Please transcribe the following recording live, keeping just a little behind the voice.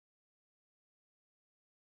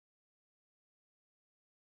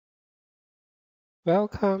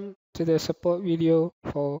Welcome to the support video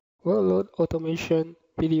for Workload Automation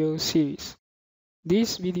video series.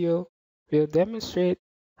 This video will demonstrate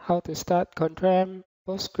how to start Control-M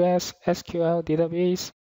PostgreSql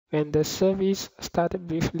database when the service started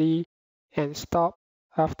briefly and stopped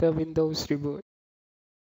after Windows reboot.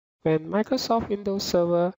 When Microsoft Windows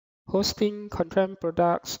Server hosting Control-M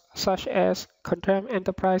products such as Control-M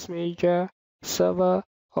Enterprise Manager, Server,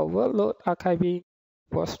 or Workload Archiving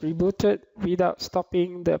was rebooted without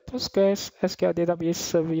stopping the PostgreSQL database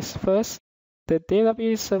service first, the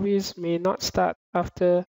database service may not start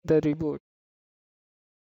after the reboot.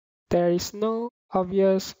 There is no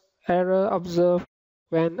obvious error observed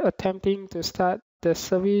when attempting to start the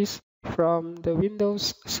service from the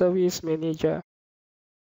Windows Service Manager.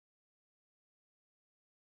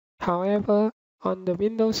 However, on the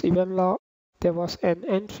Windows event log, there was an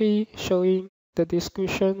entry showing the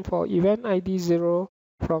description for event ID 0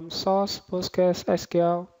 from source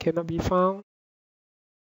PostgreSQL cannot be found,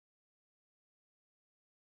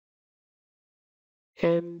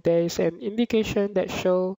 and there is an indication that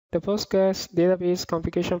shows the Postgres database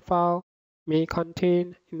configuration file may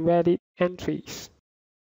contain invalid entries.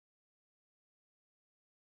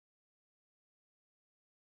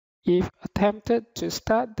 If attempted to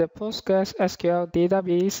start the PostgreSQL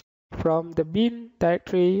database from the bin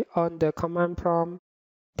directory on the command prompt,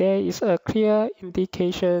 there is a clear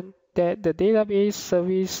indication that the database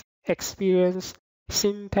service experienced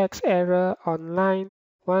syntax error on line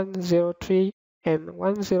 103 and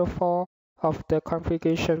 104 of the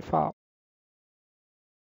configuration file.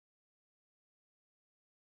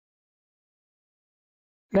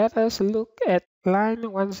 Let us look at line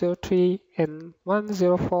 103 and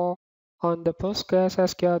 104 on the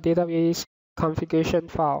PostgreSQL database configuration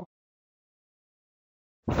file.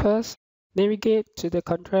 First, navigate to the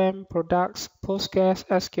Control-M products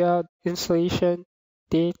PostgreSQL installation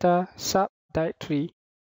data subdirectory.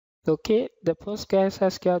 Locate the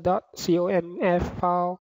PostgreSQL.conf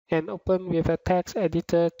file and open with a text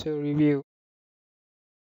editor to review.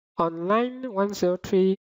 On line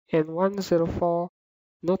 103 and 104,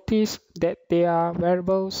 notice that there are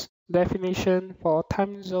variables definition for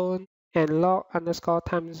time zone and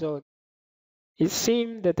log_time zone. It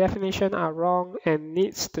seems the definitions are wrong and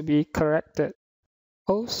needs to be corrected.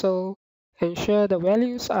 Also, ensure the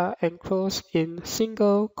values are enclosed in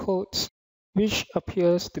single quotes, which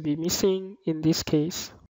appears to be missing in this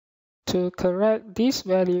case. To correct these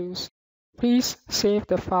values, please save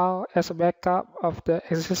the file as a backup of the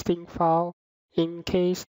existing file in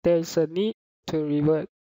case there is a need to revert.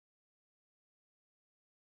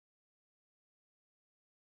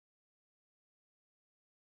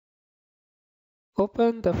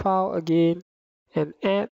 Open the file again and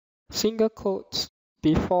add single quotes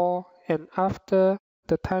before and after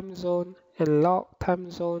the time zone and log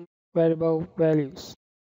time zone variable values.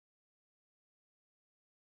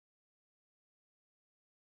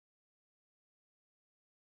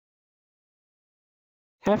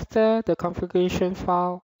 After the configuration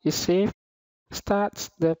file is saved, start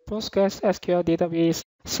the PostgreSQL database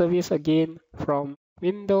service again from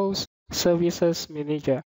Windows Services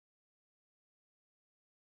Manager.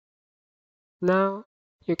 Now,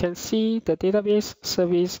 you can see the database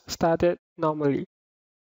service started normally.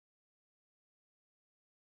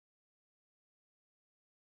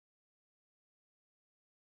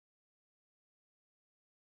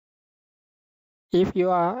 If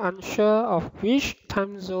you are unsure of which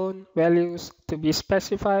time zone values to be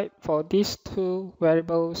specified for these two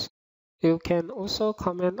variables, you can also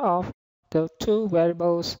comment off the two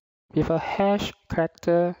variables with a hash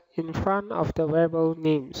character in front of the variable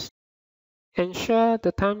names. Ensure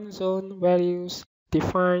the time zone values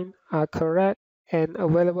defined are correct and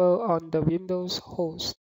available on the Windows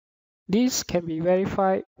host. This can be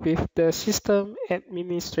verified with the system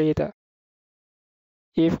administrator.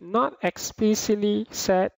 If not explicitly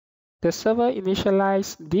set, the server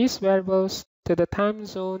initializes these variables to the time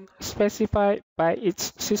zone specified by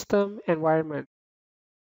its system environment.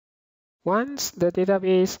 Once the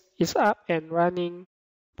database is up and running,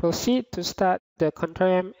 proceed to start the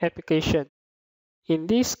Control-M application. In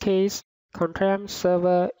this case, Control-M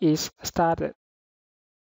server is started.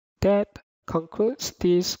 That concludes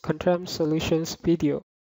this Control-M solutions video.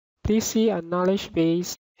 Please see our knowledge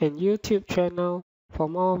base and YouTube channel for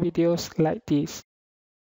more videos like this.